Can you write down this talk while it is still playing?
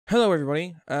Hello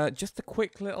everybody, just a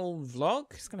quick little vlog.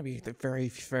 It's going to be very,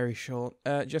 very short.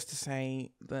 Just to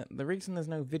say that the reason there's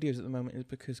no videos at the moment is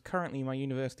because currently my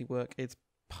university work is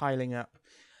piling up.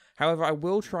 However, I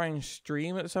will try and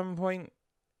stream at some point,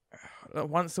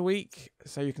 once a week,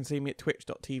 so you can see me at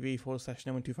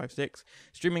twitch.tv/no1256.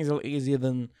 Streaming is a lot easier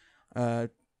than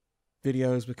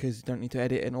videos because you don't need to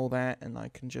edit and all that, and I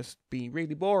can just be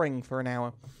really boring for an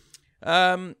hour.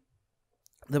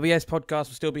 The BS podcast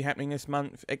will still be happening this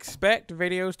month. Expect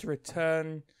videos to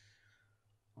return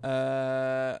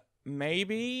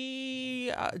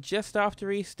maybe just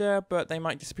after Easter, but they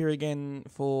might disappear again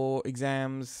for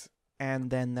exams, and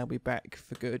then they'll be back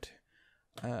for good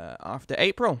after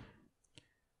April.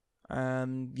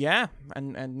 Yeah,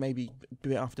 and maybe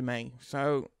do it after May.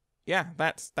 So yeah,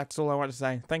 that's all I want to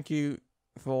say. Thank you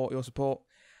for your support,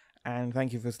 and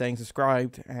thank you for staying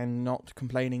subscribed and not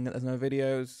complaining that there's no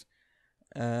videos.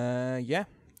 Yeah,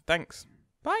 thanks.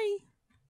 Bye.